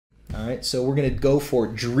All right, so we're gonna go for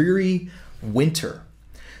Dreary Winter.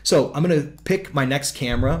 So I'm gonna pick my next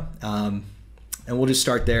camera, and we'll just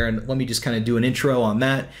start there, and let me just kind of do an intro on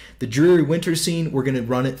that. The Dreary Winter scene, we're gonna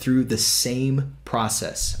run it through the same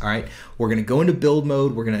process, all right? We're gonna go into build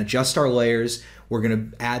mode, we're gonna adjust our layers, we're gonna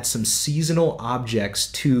add some seasonal objects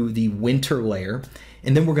to the winter layer,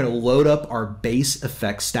 and then we're gonna load up our base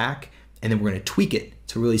effect stack, and then we're gonna tweak it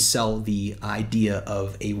to really sell the idea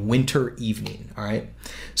of a winter evening, all right?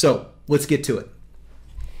 So let's get to it.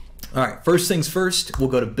 All right, first things first, we'll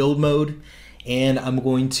go to build mode, and I'm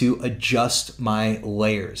going to adjust my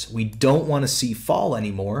layers. We don't want to see fall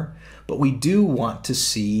anymore, but we do want to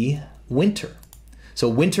see winter. So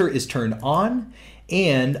winter is turned on,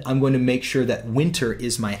 and I'm going to make sure that winter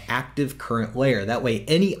is my active current layer. That way,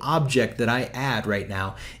 any object that I add right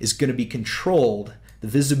now is going to be controlled. The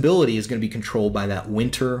visibility is going to be controlled by that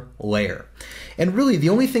winter layer. And really, the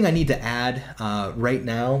only thing I need to add right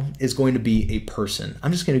now is going to be a person.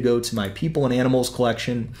 I'm just going to go to my people and animals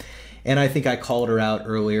collection, and I think I called her out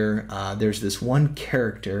earlier. There's this one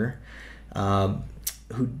character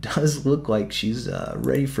who does look like she's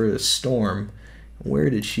ready for a storm. Where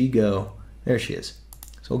did she go? There she is.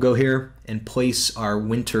 So we'll go here and place our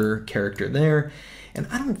winter character there. And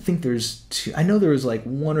I don't think there's two. I know there was like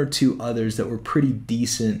one or two others that were pretty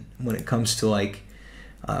decent when it comes to like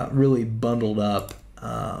really bundled up.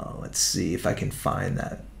 Let's see if I can find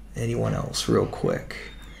that. Anyone else real quick.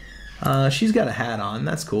 She's got a hat on.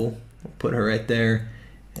 That's cool. We'll put her right there.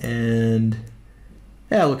 And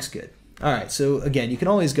yeah, it looks good. All right, so again, you can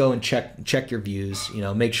always go and check your views, you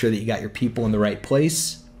know, make sure that you got your people in the right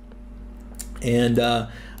place. And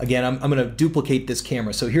again, I'm gonna duplicate this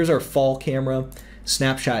camera. So here's our fall camera,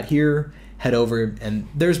 snapshot here, head over, and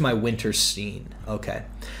there's my winter scene. Okay,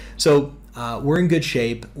 so we're in good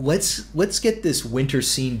shape. Let's get this winter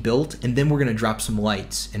scene built, and then we're gonna drop some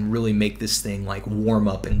lights and really make this thing like warm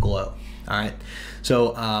up and glow. All right,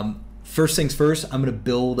 so first things first, I'm gonna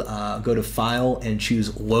build, go to File and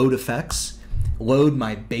choose Load Effects, load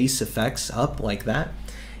my base effects up like that,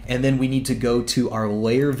 and then we need to go to our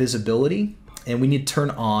layer visibility, and we need to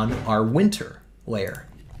turn on our winter layer.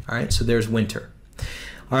 All right, so there's winter.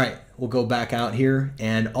 All right, we'll go back out here,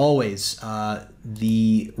 and always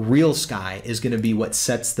the real sky is gonna be what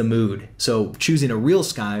sets the mood. So choosing a real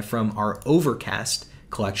sky from our overcast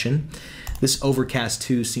collection, this overcast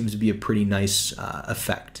 2 seems to be a pretty nice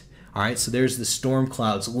effect. All right, so there's the storm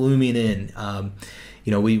clouds looming in.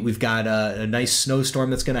 You know, we've got a nice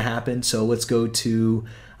snowstorm that's gonna happen, so let's go to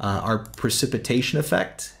our precipitation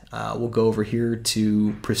effect. We'll go over here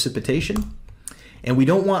to precipitation, and we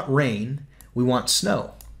don't want rain, we want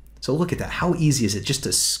snow. So look at that, how easy is it just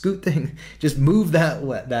to scoot thing, just move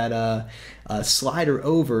that slider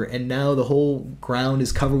over, and now the whole ground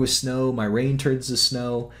is covered with snow, my rain turns to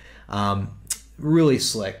snow. Really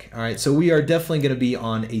slick. All right, so we are definitely gonna be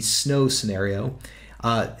on a snow scenario.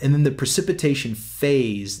 And then the precipitation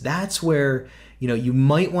phase, that's where, you know, you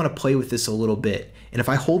might wanna play with this a little bit. And if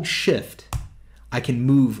I hold shift, I can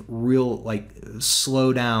move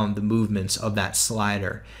slow down the movements of that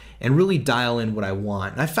slider and really dial in what I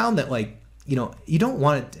want. And I found that, like, you know, you don't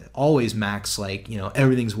want it to always max, like, you know,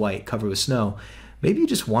 everything's white covered with snow. Maybe you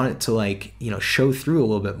just want it to, like, you know, show through a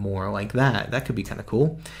little bit more like that. That could be kind of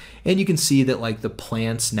cool. And you can see that, like, the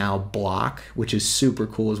plants now block, which is super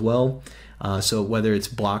cool as well. So whether it's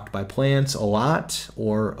blocked by plants a lot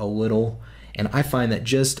or a little, and I find that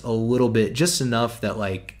just a little bit, just enough that,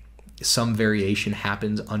 like, some variation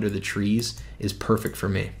happens under the trees is perfect for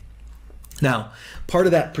me. Now, part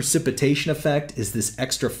of that precipitation effect is this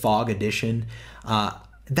extra fog addition.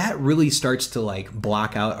 That really starts to, like,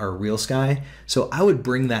 block out our real sky. So I would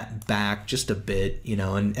bring that back just a bit, you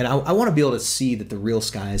know, and I want to be able to see that the real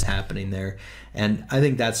sky is happening there. And I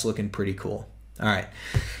think that's looking pretty cool. All right.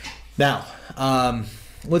 Now,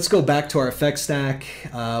 let's go back to our effect stack.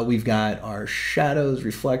 We've got our shadows,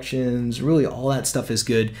 reflections, really all that stuff is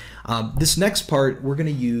good. This next part, we're gonna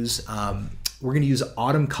use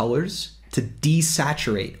autumn colors to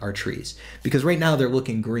desaturate our trees, because right now they're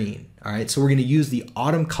looking green. All right, so we're gonna use the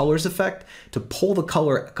autumn colors effect to pull the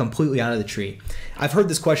color completely out of the tree. I've heard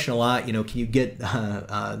this question a lot, you know, can you get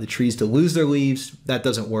the trees to lose their leaves? That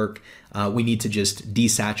doesn't work. We need to just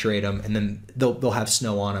desaturate them, and then they'll have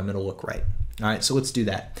snow on them, it'll look right. All right, so let's do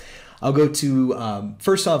that. I'll go to,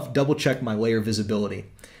 first off, double check my layer visibility.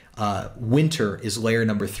 Winter is layer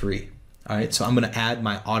number 3. All right, so I'm gonna add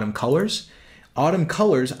my autumn colors. Autumn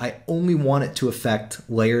colors, I only want it to affect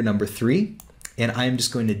layer number 3, and I'm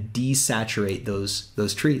just going to desaturate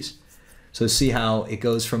those trees. So see how it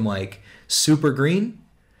goes from, like, super green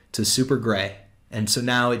to super gray. And so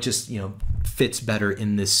now it just, fits better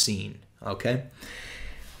in this scene, okay?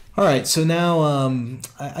 All right, so now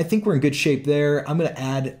I think we're in good shape there. I'm gonna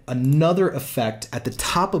add another effect at the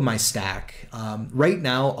top of my stack. Right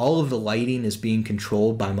now, all of the lighting is being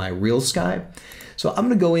controlled by my real sky. So I'm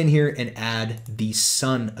gonna go in here and add the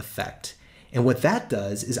sun effect. And what that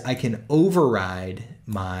does is I can override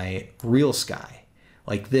my real sky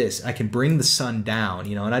like this. I can bring the sun down,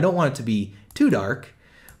 and I don't want it to be too dark,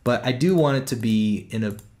 but I do want it to be in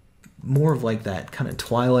a more of like that kind of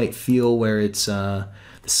twilight feel where it's the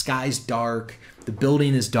sky's dark, the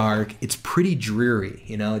building is dark, it's pretty dreary,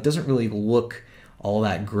 it doesn't really look all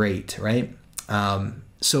that great, right?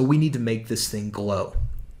 So we need to make this thing glow.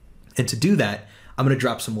 And to do that, I'm gonna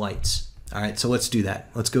drop some lights. All right, so let's do that.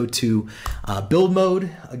 Let's go to build mode.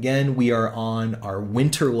 Again, we are on our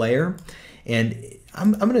winter layer, and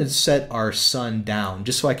I'm gonna set our sun down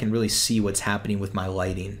just so I can really see what's happening with my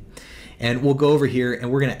lighting. And we'll go over here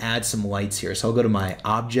and we're gonna add some lights here. So I'll go to my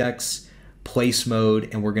objects, place mode,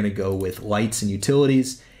 and we're gonna go with lights and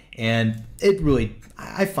utilities. And it really,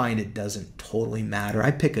 I find it doesn't totally matter.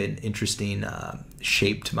 I pick an interesting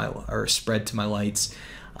shape to my, or spread to my lights.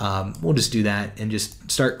 We'll just do that and just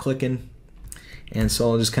start clicking. And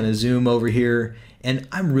so I'll just kind of zoom over here, and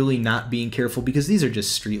I'm really not being careful because these are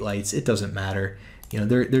just street lights. It doesn't matter.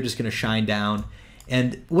 They're just gonna shine down.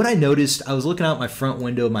 And what I noticed, I was looking out my front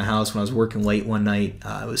window of my house when I was working late one night,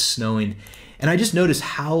 it was snowing, and I just noticed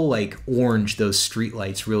how like orange those street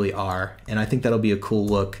lights really are. And I think that'll be a cool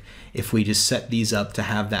look if we just set these up to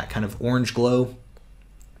have that kind of orange glow.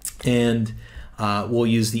 And we'll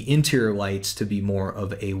use the interior lights to be more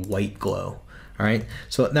of a white glow. All right,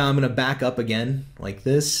 so now I'm gonna back up again like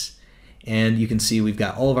this, and you can see we've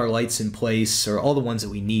got all of our lights in place, or all the ones that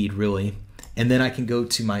we need really. And then I can go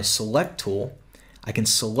to my select tool, I can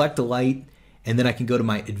select a light, and then I can go to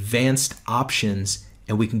my advanced options,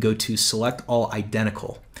 and we can go to select all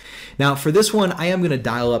identical. Now for this one, I am gonna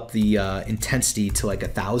dial up the intensity to like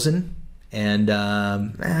 1,000, and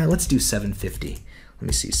let's do 750. Let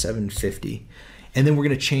me see, 750. And then we're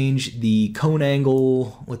gonna change the cone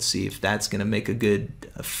angle. Let's see if that's gonna make a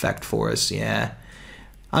good effect for us. Yeah,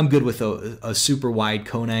 I'm good with a super wide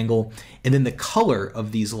cone angle. And then the color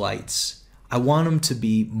of these lights, I want them to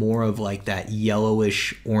be more of like that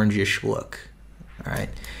yellowish, orangish look. All right,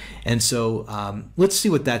 and so let's see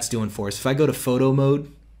what that's doing for us. If I go to photo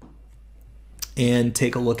mode and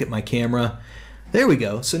take a look at my camera, there we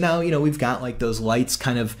go. So now, we've got like those lights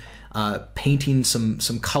kind of painting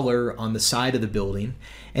some color on the side of the building,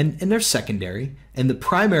 and they're secondary. And the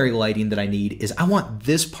primary lighting that I need is I want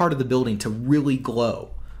this part of the building to really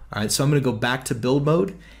glow. All right, so I'm gonna go back to build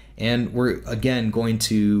mode, and we're again going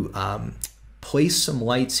to place some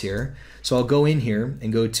lights here. So I'll go in here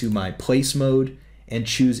and go to my place mode and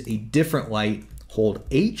choose a different light, hold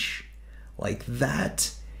H like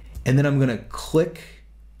that, and then I'm gonna click,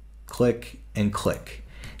 click, and click.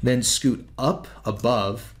 Then scoot up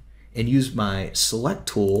above and use my select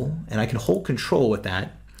tool, and I can hold control with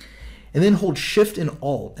that, and then hold shift and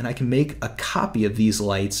alt, and I can make a copy of these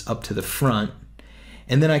lights up to the front,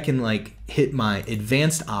 and then I can like hit my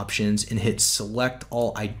advanced options and hit select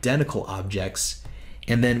all identical objects,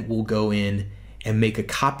 and then we'll go in and make a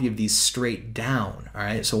copy of these straight down. All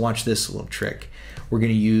right, so watch this little trick. We're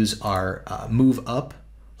gonna use our move up,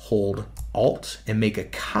 hold alt, and make a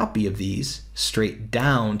copy of these straight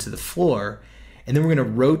down to the floor. And then we're gonna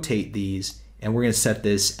rotate these, and we're gonna set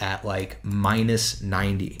this at like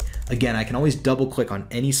 -90. Again, I can always double click on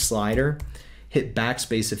any slider, hit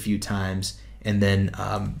backspace a few times, and then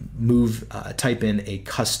type in a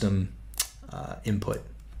custom input.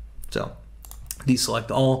 So deselect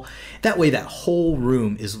all. That way that whole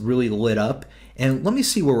room is really lit up. And let me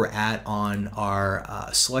see where we're at on our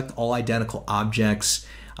select all identical objects.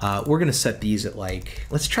 We're gonna set these at like,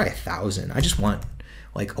 let's try 1,000. I just want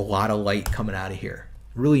like a lot of light coming out of here.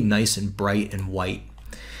 Really nice and bright and white.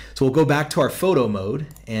 So we'll go back to our photo mode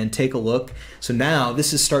and take a look. So now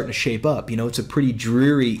this is starting to shape up. It's a pretty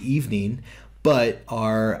dreary evening, but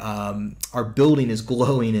our building is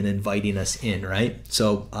glowing and inviting us in, right?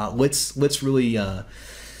 So let's really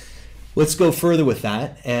let's go further with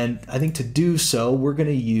that. And I think to do so, we're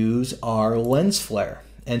gonna use our lens flare.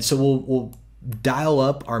 And so we'll dial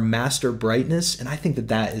up our master brightness, and I think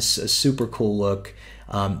that is a super cool look.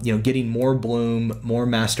 Getting more bloom, more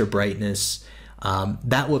master brightness,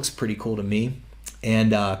 that looks pretty cool to me.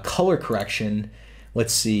 And color correction,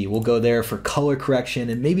 let's see, we'll go there for color correction,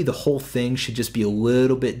 and maybe the whole thing should just be a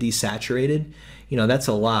little bit desaturated. That's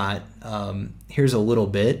a lot. Here's a little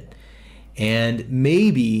bit. And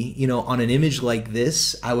maybe, on an image like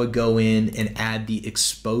this, I would go in and add the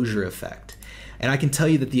exposure effect. And I can tell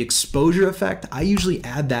you that the exposure effect, I usually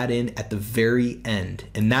add that in at the very end.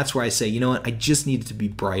 And that's where I say, you know what, I just need it to be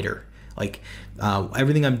brighter. Like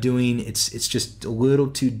everything I'm doing, it's just a little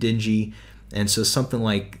too dingy. And so something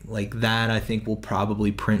like that, I think will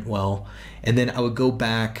probably print well. And then I would go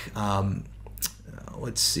back,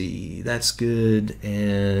 let's see, that's good.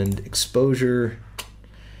 And exposure,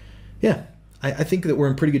 yeah, I think that we're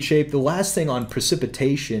in pretty good shape. The last thing on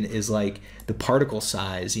precipitation is like the particle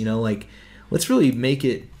size, you know, like let's really make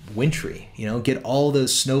it wintry, you know, get all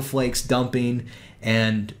those snowflakes dumping,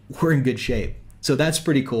 and we're in good shape. So that's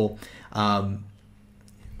pretty cool.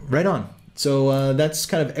 Right on. So that's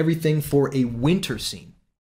kind of everything for a winter scene.